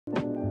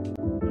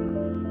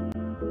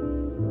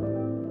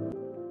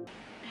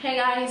Hey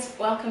guys,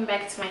 welcome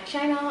back to my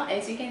channel.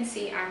 As you can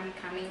see, I'm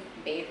coming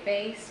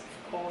barefaced.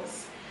 Of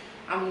course,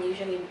 I'm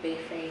usually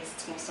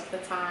barefaced most of the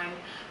time.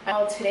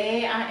 Well,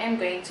 today I am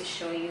going to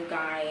show you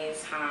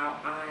guys how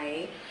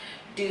I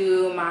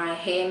do my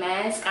hair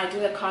mask. I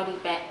do the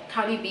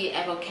Cardi B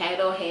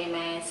avocado hair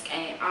mask,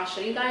 and I'll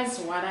show you guys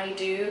what I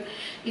do.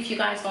 If you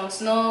guys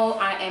don't know,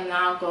 I am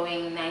now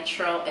going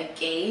natural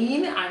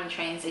again. I'm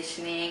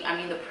transitioning. I'm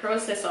in the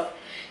process of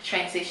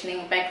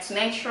transitioning back to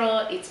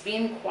natural. It's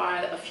been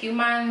quite a few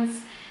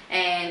months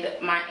and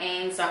my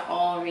ends are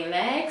all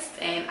relaxed,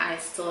 and I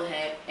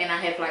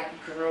have like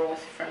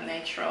growth from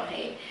natural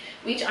hair,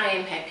 which I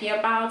am happy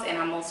about, and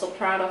I'm also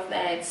proud of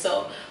that.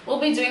 So we'll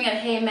be doing a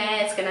hair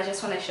mask, and I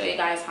just want to show you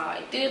guys how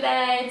I do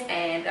that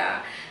and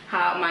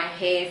how my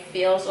hair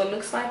feels or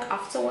looks like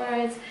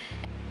afterwards.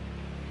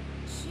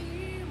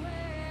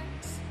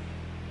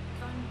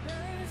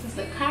 This is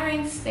the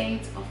current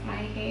state of my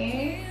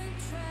hair.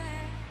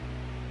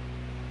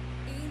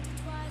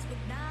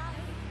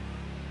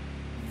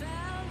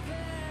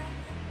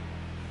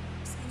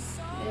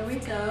 There we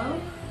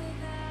go.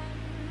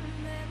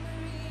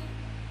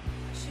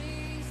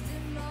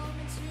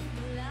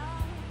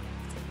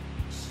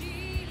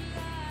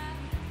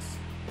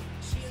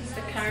 This is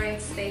the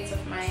current state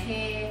of my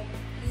hair.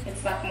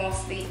 It's like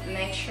mostly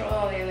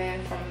natural, and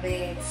then from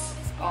there it's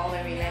all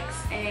the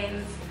relaxed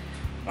ends.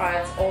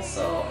 But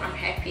also I'm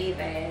happy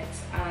that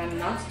I'm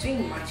not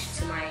doing much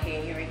to my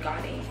hair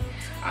regarding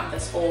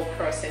this whole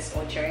process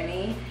or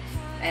journey,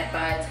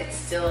 but it's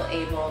still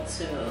able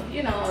to,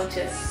 you know,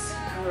 just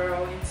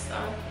grow and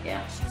stuff.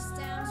 Yeah.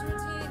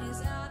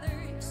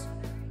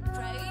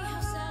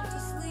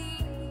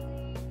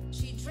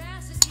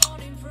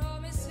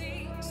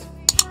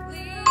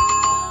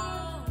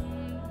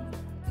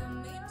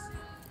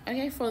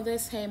 Okay, for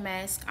this hair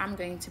mask, I'm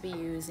going to be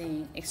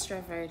using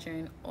extra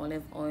virgin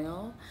olive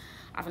oil.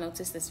 I've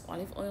noticed this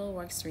olive oil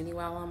works really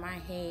well on my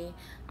hair.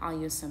 I'll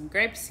use some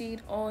grapeseed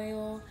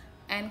oil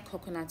and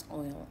coconut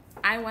oil.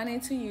 I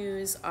wanted to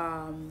use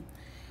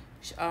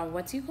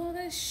what do you call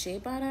this, shea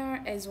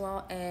butter, as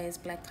well as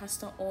black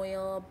castor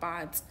oil,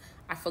 but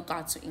I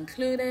forgot to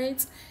include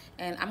it.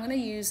 And I'm gonna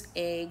use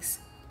eggs,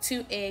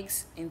 2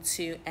 eggs and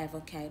 2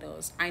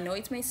 avocados. I know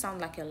it may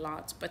sound like a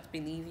lot, but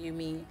believe you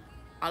me,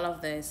 all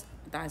of this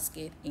does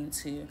get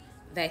into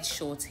that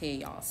short hair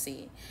y'all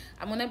see.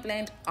 I'm gonna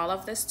blend all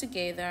of this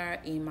together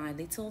in my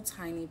little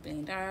tiny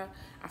blender.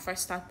 I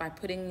first start by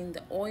putting in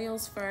the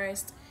oils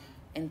first,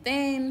 and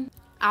then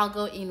I'll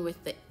go in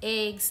with the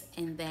eggs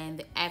and then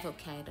the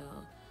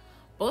avocado.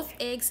 Both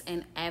eggs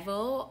and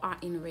avo are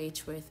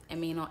enriched with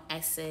amino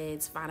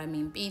acids,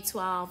 vitamin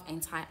B12,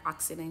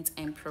 antioxidants,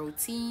 and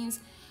proteins,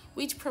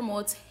 which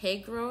promotes hair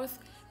growth,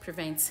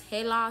 prevents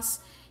hair loss,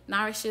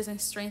 nourishes and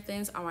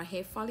strengthens our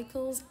hair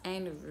follicles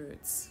and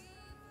roots.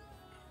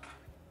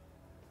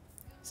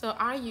 So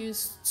I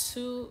used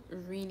 2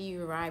 really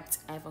ripe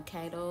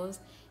avocados.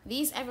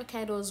 These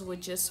avocados were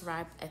just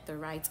ripe at the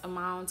right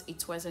amount.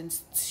 It wasn't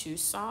too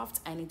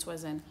soft and it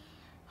wasn't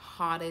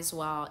hard as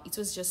well. It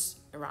was just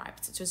ripe.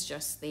 It was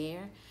just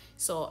there.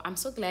 So I'm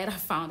so glad I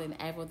found an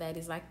avo that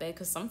is like that,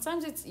 because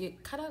sometimes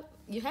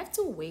you have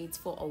to wait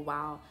for a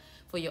while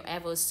for your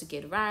avos to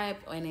get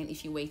ripe, and then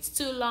if you wait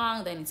too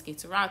long, then it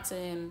gets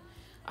rotten.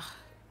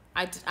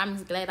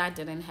 I'm glad I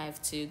didn't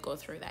have to go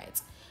through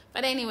that.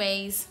 But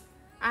anyways,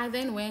 I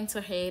then went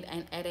ahead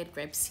and added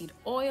grapeseed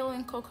oil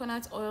and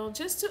coconut oil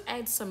just to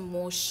add some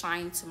more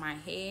shine to my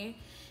hair.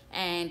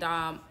 And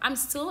I'm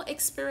still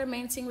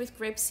experimenting with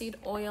grapeseed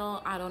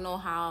oil. I don't know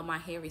how my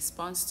hair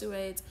responds to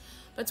it.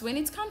 But when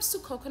it comes to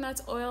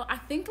coconut oil, I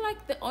think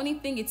like the only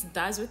thing it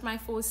does with my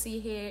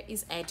 4C hair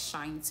is add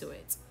shine to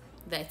it.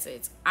 That's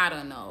it. I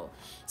don't know.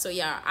 So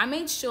yeah, I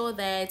made sure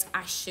that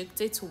I shook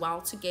it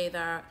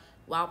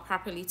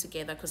properly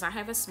together, because I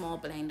have a small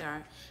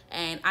blender,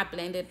 and I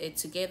blended it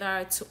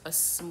together to a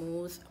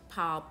smooth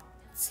pulp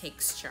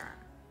texture.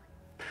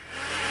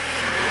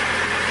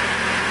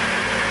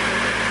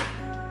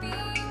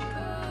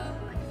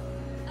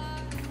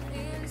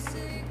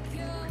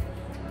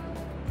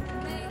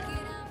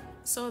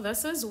 So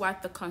this is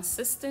what the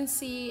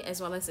consistency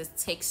as well as the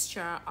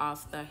texture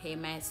of the hair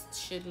mask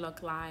should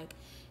look like.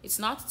 It's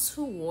not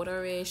too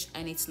waterish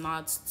and it's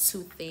not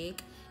too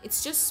thick.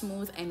 It's just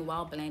smooth and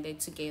well blended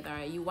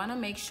together. You want to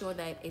make sure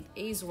that it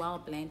is well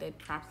blended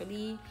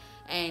properly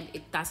and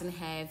it doesn't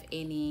have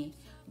any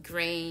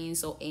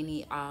grains or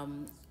any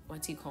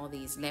what do you call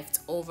these,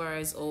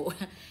 leftovers, or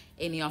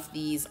any of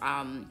these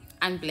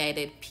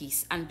unblended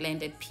pieces,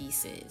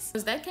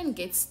 because that can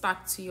get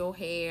stuck to your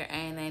hair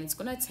and then it's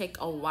gonna take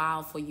a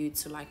while for you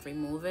to like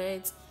remove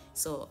it.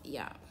 So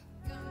yeah.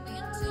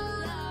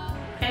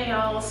 Hey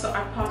y'all, so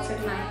I parted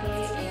my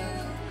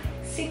hair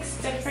in 6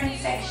 different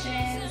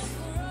sections.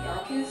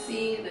 Y'all can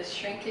see the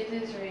shrinkage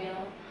is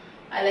real.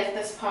 I left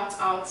this part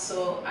out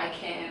so I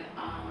can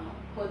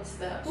put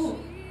the, ooh,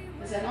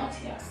 there's a knot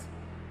here.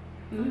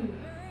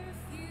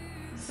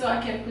 So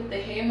I can put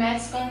the hair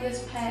mask on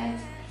this part,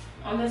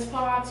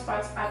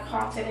 but I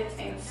parted it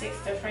in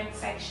 6 different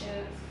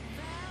sections.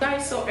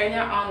 Guys, so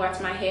earlier on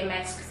what my hair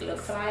mask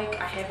looks like,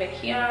 I have it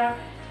here,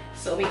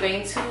 so we're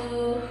going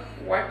to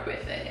work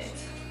with it.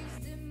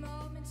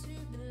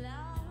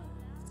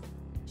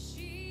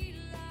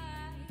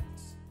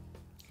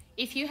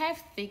 If you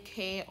have thick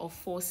hair or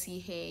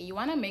 4C hair, you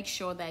want to make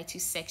sure that you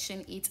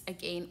section it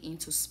again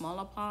into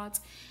smaller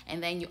parts,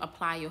 and then you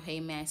apply your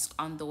hair mask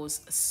on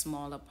those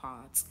smaller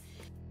parts.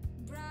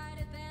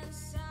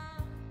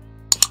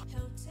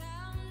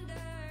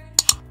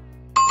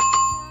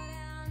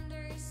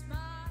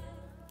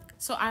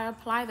 So I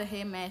apply the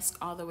hair mask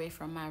all the way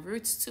from my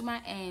roots to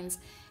my ends,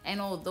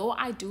 and although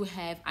I do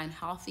have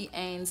unhealthy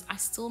ends, I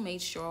still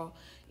made sure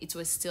it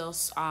was still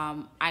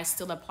I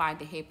still applied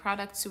the hair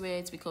product to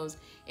it, because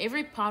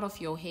every part of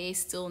your hair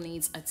still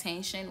needs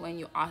attention when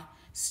you are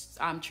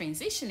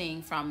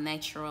transitioning from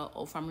natural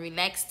or from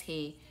relaxed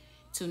hair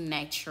to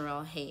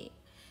natural hair.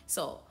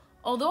 So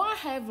although I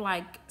have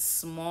like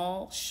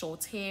small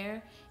short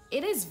hair,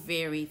 it is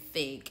very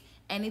thick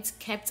and it's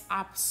kept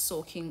up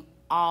soaking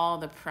all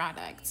the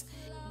products.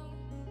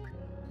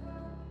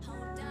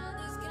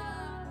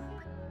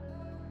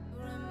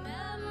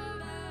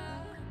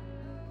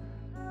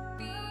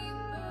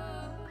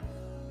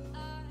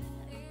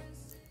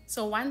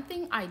 So one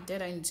thing I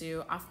didn't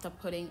do after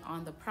putting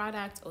on the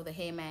product or the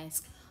hair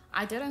mask,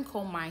 I didn't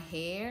comb my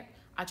hair.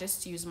 I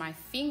just used my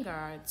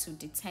finger to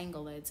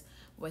detangle it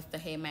with the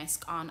hair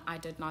mask on. I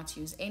did not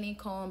use any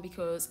comb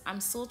because I'm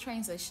still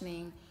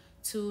transitioning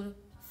to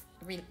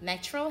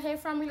natural hair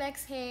from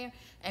relaxed hair,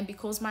 and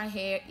because my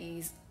hair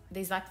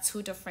there's like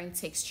two different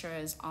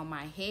textures on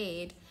my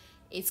head,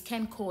 it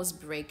can cause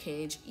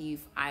breakage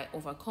if I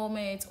overcomb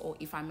it or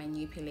if I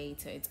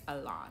manipulate it a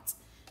lot.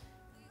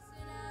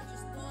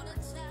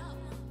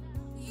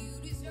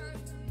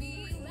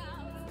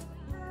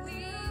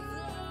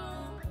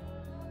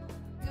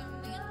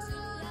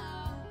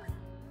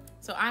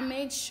 So I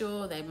made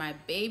sure that my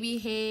baby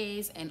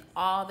hairs and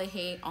all the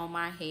hair on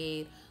my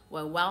head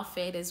were well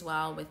fed as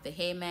well with the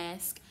hair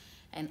mask,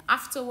 and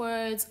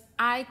afterwards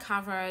I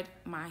covered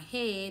my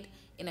head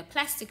in a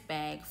plastic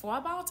bag for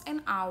about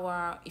an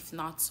hour, if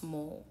not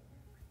more.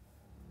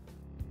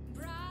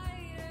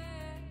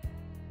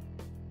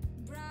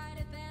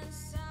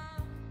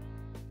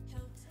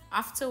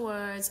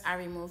 Afterwards I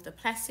removed the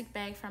plastic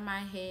bag from my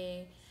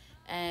hair,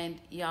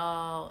 and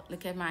y'all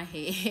look at my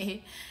hair.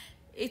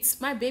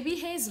 My baby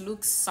hairs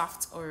look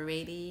soft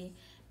already,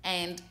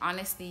 and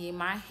honestly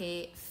my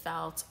hair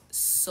felt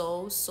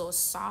so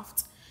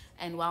soft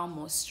and well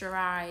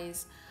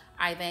moisturized.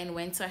 I then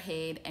went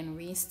ahead and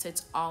rinsed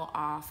it all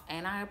off,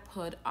 and I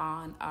put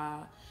on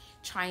a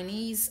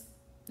Chinese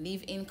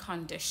leave-in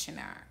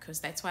conditioner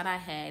because that's what I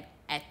had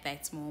at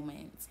that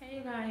moment.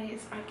 Hey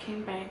guys, I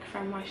came back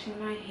from washing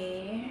my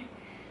hair.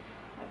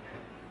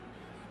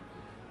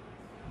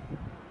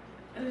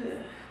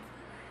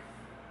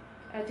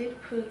 I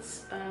did put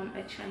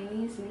a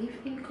Chinese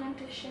leave-in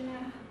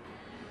conditioner,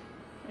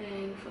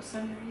 and for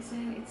some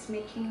reason it's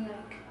making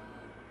like,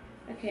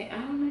 okay, I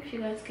don't know if you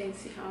guys can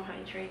see how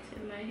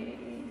hydrated my hair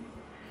is.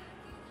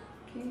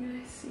 Can you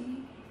guys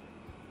see?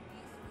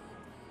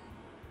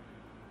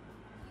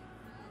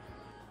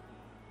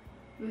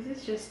 This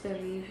is just the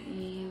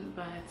leave-in,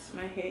 but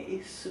my hair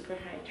is super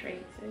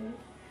hydrated.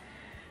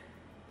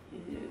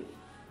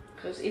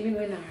 Because even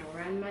when I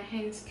run my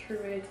hands through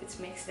it, it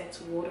makes that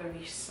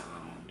watery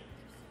sound.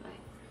 Like,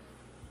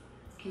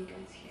 can you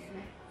guys hear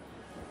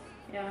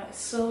that? Yeah,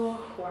 so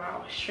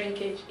wow,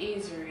 shrinkage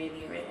is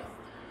really real.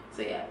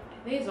 So yeah,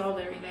 there's all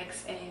the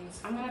relaxed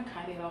ends. I'm gonna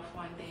cut it off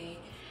one day.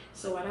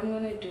 So what I'm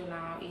gonna do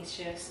now is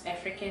just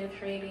African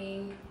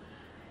threading.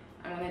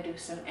 I'm gonna do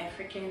some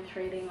African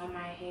threading on my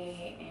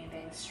hair and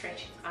then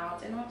stretch it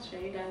out, and I'll show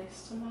you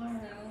guys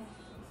tomorrow.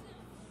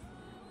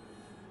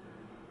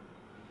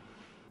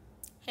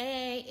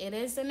 Hey, it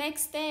is the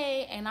next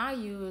day, and I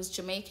use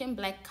Jamaican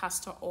black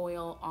castor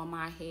oil on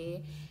my hair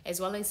as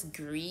well as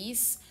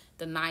grease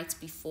the night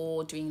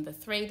before doing the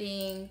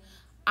threading.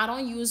 I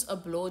don't use a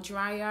blow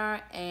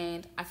dryer,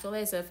 and I feel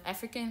as if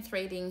African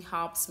threading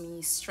helps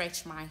me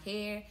stretch my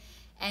hair,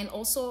 and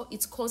also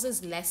it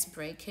causes less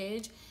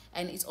breakage,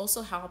 and it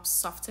also helps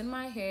soften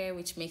my hair,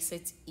 which makes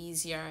it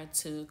easier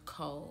to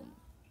comb.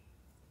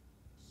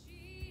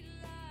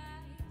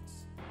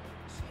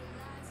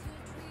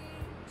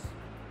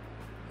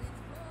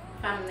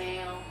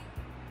 Thumbnail.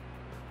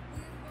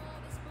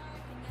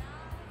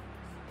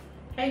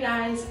 Hey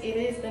guys, it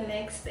is the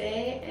next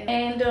day,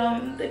 and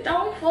the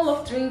downfall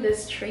of doing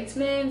this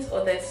treatment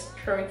or this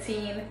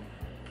protein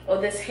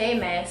or this hair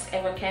mask,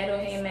 avocado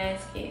hair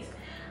mask, is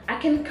I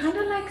can kind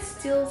of like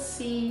still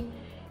see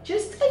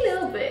just a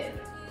little bit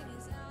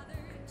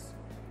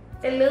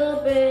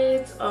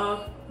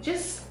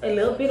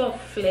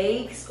of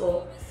flakes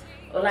or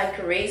like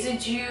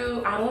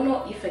residue. I don't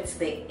know if it's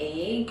the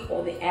egg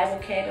or the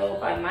avocado,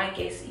 but my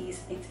guess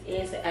is it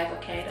is the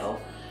avocado.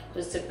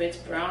 It's a bit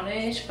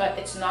brownish, but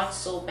it's not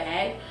so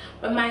bad.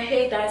 But my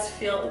hair does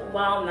feel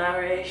well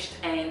nourished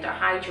and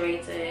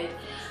hydrated.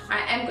 I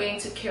am going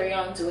to carry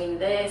on doing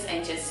this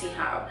and just see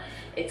how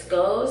it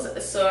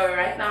goes. So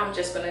right now I'm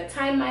just gonna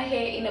tie my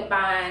hair in a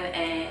bun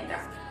and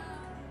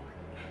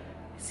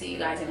see you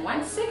guys in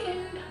 1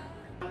 second.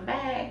 I'm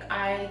back.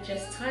 I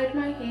just tied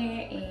my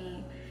hair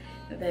in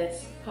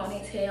this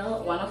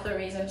ponytail. One of the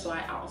reasons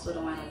why I also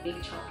don't want a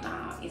big chop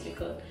now is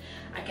because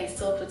I can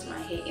still put my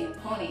hair in a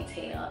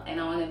ponytail, and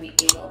I want to be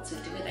able to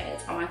do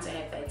that. I want to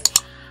have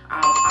that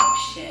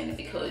option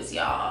because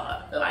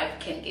y'all, life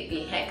can get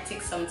me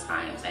hectic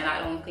sometimes, and I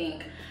don't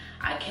think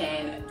I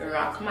can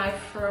rock my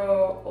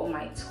fro or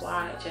my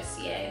twat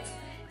just yet.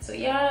 So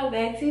yeah,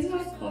 that is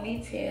my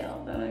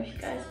ponytail. I don't know if you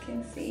guys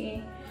can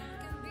see.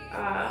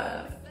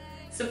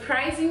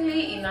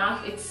 Surprisingly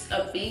enough, it's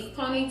a big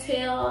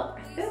ponytail.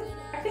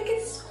 I think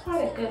it's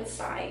quite a good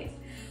size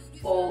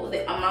for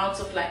the amount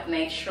of like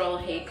natural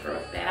hair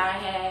growth that I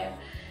have.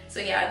 So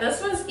yeah,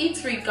 this was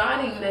it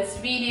regarding this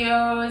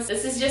video.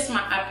 This is just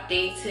my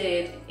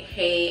updated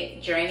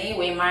hair journey,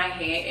 where my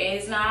hair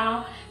is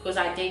now, because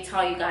I did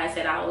tell you guys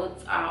that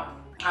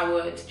I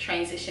would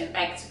transition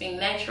back to being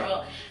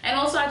natural. And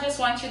also I just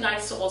want you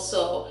guys to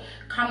also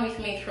come with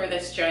me through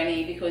this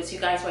journey, because you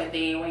guys were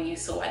there when you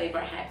saw whatever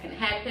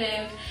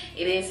happened.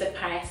 It is the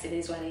past, it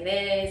is what it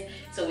is.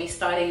 So we're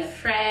starting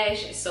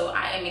afresh, so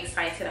I am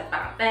excited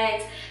about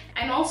that.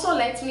 And also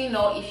let me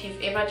know if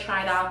you've ever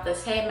tried out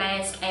this hair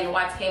mask and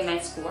what hair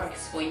mask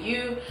works for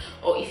you,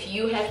 or if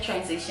you have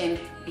transitioned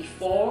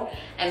before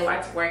and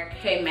what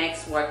hair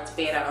mask worked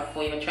better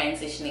for your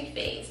transitioning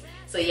phase.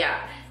 So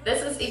yeah,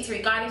 this is it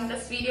regarding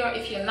this video.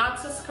 If you're not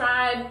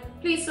subscribed,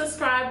 please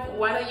subscribe.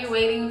 What are you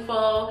waiting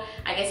for?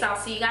 I guess I'll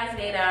see you guys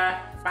later.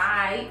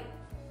 Bye.